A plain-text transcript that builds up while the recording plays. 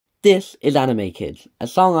This is Anime Kids, a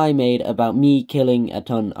song I made about me killing a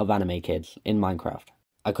ton of anime kids in Minecraft.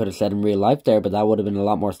 I could have said in real life there, but that would have been a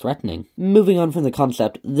lot more threatening. Moving on from the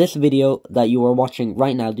concept, this video that you are watching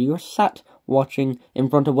right now, that you are sat watching in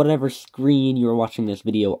front of whatever screen you are watching this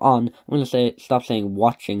video on, I'm going to stop saying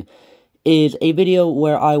watching, is a video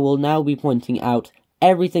where I will now be pointing out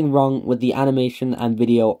everything wrong with the animation and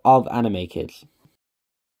video of Anime Kids.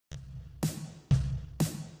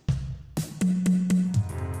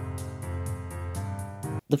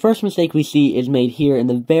 The first mistake we see is made here in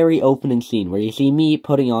the very opening scene, where you see me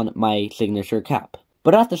putting on my signature cap.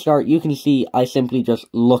 But at the start, you can see I simply just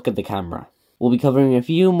look at the camera. We'll be covering a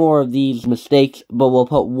few more of these mistakes, but we'll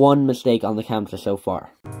put one mistake on the camera so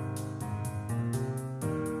far.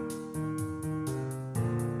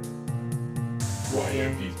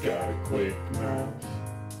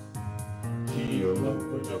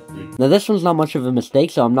 Now this one's not much of a mistake,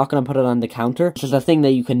 so I'm not going to put it on the counter. It's just a thing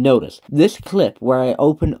that you can notice. This clip, where I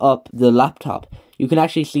open up the laptop, you can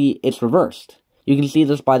actually see it's reversed. You can see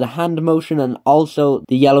this by the hand motion and also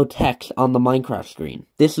the yellow text on the Minecraft screen.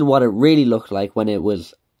 This is what it really looked like when it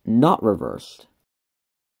was not reversed.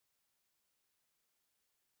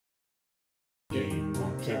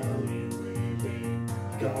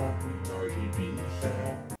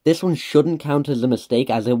 This one shouldn't count as a mistake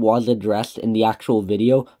as it was addressed in the actual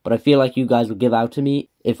video, but I feel like you guys would give out to me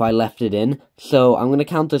if I left it in. So I'm going to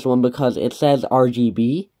count this one because it says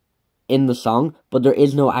RGB in the song, but there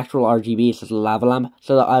is no actual RGB, it's just a lava lamp,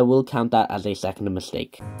 so that I will count that as a second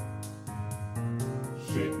mistake.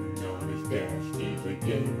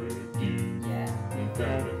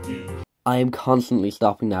 I am constantly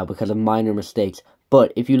stopping now because of minor mistakes.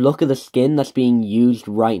 But if you look at the skin that's being used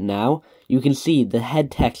right now, you can see the head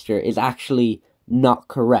texture is actually not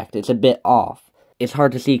correct. It's a bit off. It's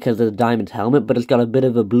hard to see because of the diamond helmet, but it's got a bit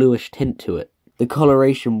of a bluish tint to it. The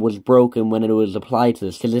coloration was broken when it was applied to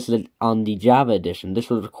this, because this is on the Java edition. This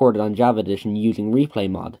was recorded on Java edition using Replay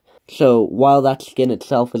Mod. So while that skin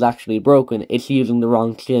itself is actually broken, it's using the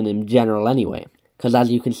wrong skin in general anyway. Because as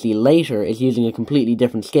you can see later, it's using a completely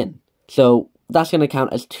different skin. So that's going to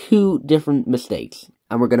count as two different mistakes.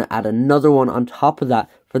 And we're going to add another one on top of that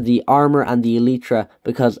for the armor and the elytra,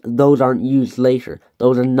 because those aren't used later.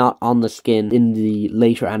 Those are not on the skin in the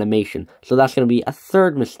later animation. So that's going to be a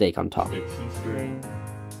third mistake on top.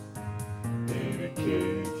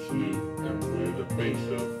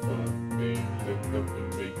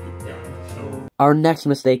 Our next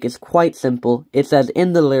mistake is quite simple. It says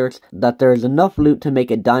in the lyrics that there is enough loot to make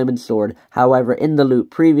a diamond sword. However, in the loot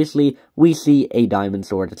previously, we see a diamond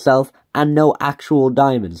sword itself and no actual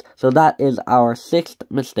diamonds. So that is our sixth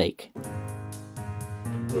mistake.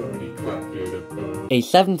 A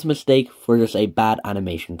seventh mistake for just a bad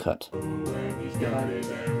animation cut.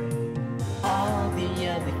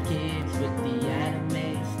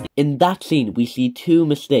 In that scene, we see two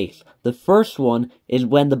mistakes. The first one is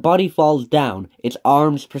when the body falls down, its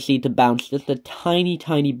arms proceed to bounce just a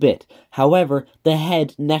tiny bit. However, the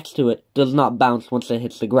head next to it does not bounce once it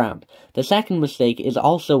hits the ground. The second mistake is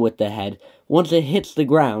also with the head. Once it hits the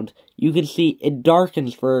ground, you can see it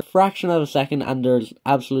darkens for a fraction of a second and there's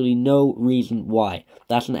absolutely no reason why.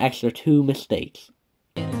 That's an extra two mistakes.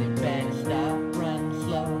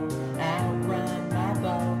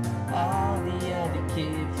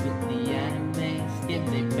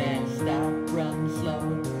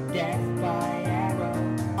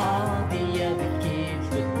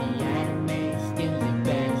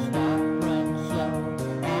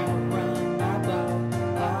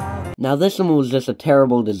 Now this one was just a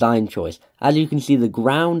terrible design choice. As you can see, the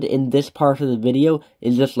ground in this part of the video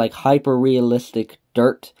is just like hyper-realistic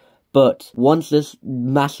dirt. But once this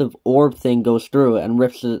massive orb thing goes through it and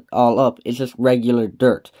rips it all up, it's just regular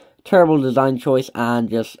dirt. Terrible design choice, and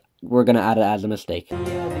just we're gonna add it as a mistake.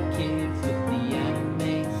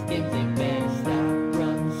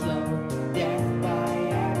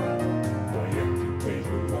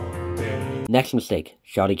 Next mistake,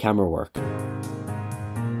 shoddy camera work.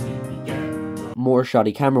 More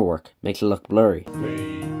shoddy camera work makes it look blurry.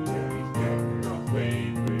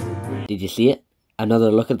 Did you see it?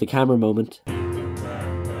 Another look at the camera moment.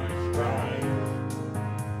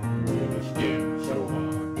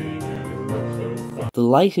 The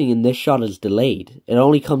lighting in this shot is delayed. It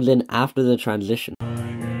only comes in after the transition.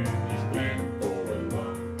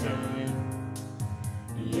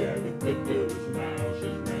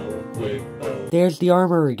 There's the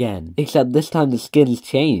armor again, except this time the skin's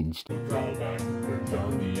changed.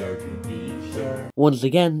 Once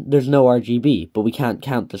again, there's no RGB, but we can't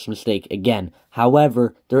count this mistake again.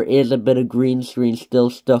 However, there is a bit of green screen still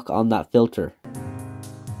stuck on that filter.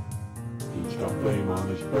 Flame on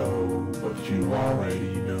his belt. you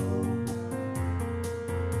already know.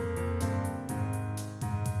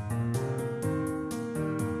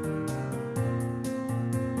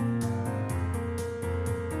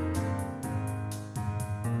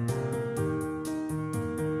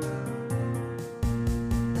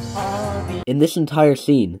 In this entire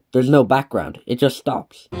scene, there's no background, it just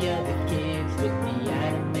stops.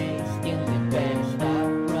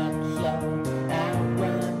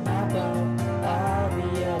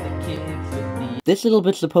 This little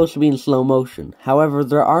bit's supposed to be in slow motion, however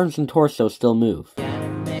their arms and torso still move.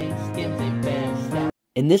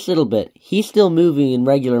 In this little bit, he's still moving in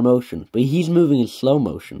regular motion, but he's moving in slow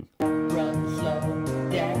motion.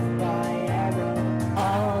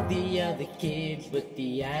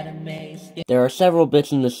 There are several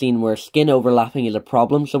bits in the scene where skin overlapping is a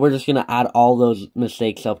problem, so we're just going to add all those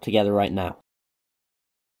mistakes up together right now.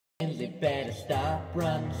 They better stop,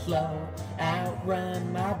 run slow,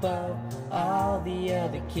 outrun my bow. All the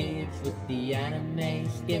other kids with the anime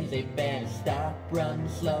skins, they better stop, run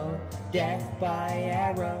slow, death by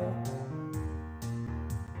arrow.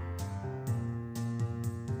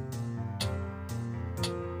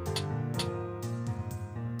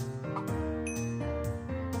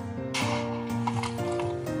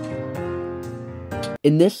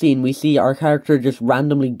 In this scene, we see our character just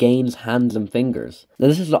randomly gains hands and fingers. Now,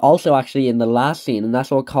 this is also actually in the last scene, and that's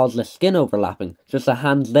what caused the skin overlapping. Just the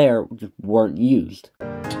hands there just weren't used.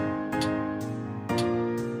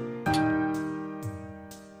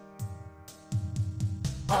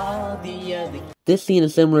 This scene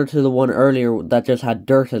is similar to the one earlier that just had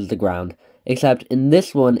dirt as the ground, except in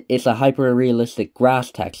this one, it's a hyper-realistic grass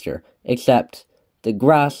texture, except the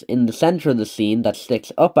grass in the center of the scene that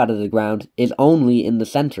sticks up out of the ground is only in the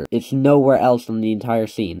center. It's nowhere else in the entire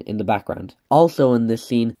scene in the background. Also in this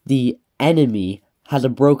scene, the enemy has a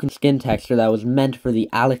broken skin texture that was meant for the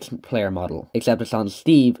Alex player model, except it's on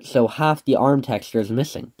Steve, so half the arm texture is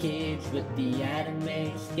missing. Kids with the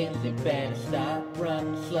anime skins, they better stop,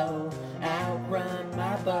 run slow, outrun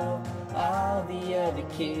my bow. All the other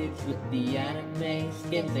kids with the anime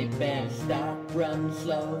skins, they better stop, run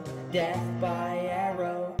slow, death by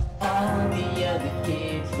arrow. All the other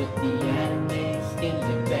kids with the anime skins,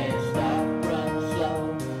 they better stop, run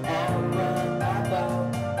slow, outrun my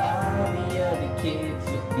bow. All the other kids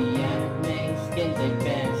with the anime skins, they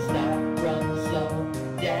better stop, run slow,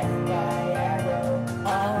 death by arrow.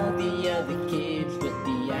 All the other kids with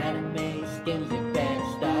the anime skins, they better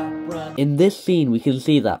stop, run. In this scene, we can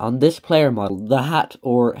see that on this player model, the hat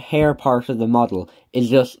or hair part of the model is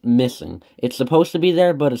just missing. It's supposed to be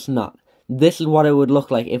there, but it's not. This is what it would look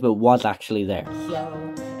like if it was actually there.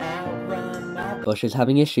 Slow, outrun my Bush is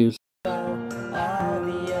having issues. bow. All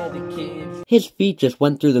the other kids His feet just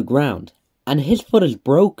went through the ground, and his foot is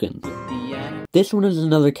broken. with the anime This one is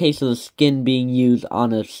another case of the skin being used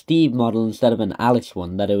on a Steve model instead of an Alex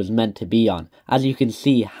one that it was meant to be on. As you can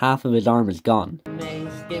see, half of his arm is gone.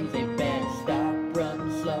 skins, they better stop,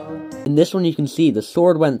 run slow, In this one you can see the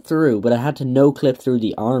sword went through, but it had to no-clip through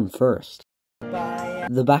the arm first. by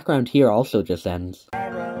The background here also just ends.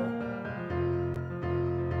 arrow.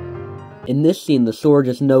 In this scene, the sword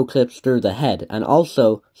just no-clips through the head, and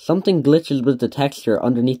also, something glitches with the texture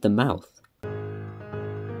underneath the mouth.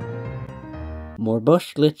 More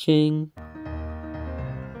bush glitching.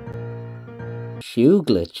 Shoe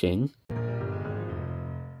glitching.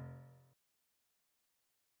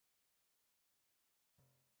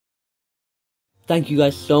 Thank you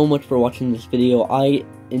guys so much for watching this video. I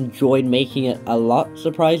enjoyed making it a lot,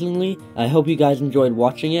 surprisingly. I hope you guys enjoyed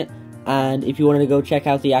watching it. And if you wanted to go check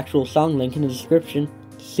out the actual song, link in the description.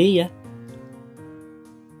 See ya!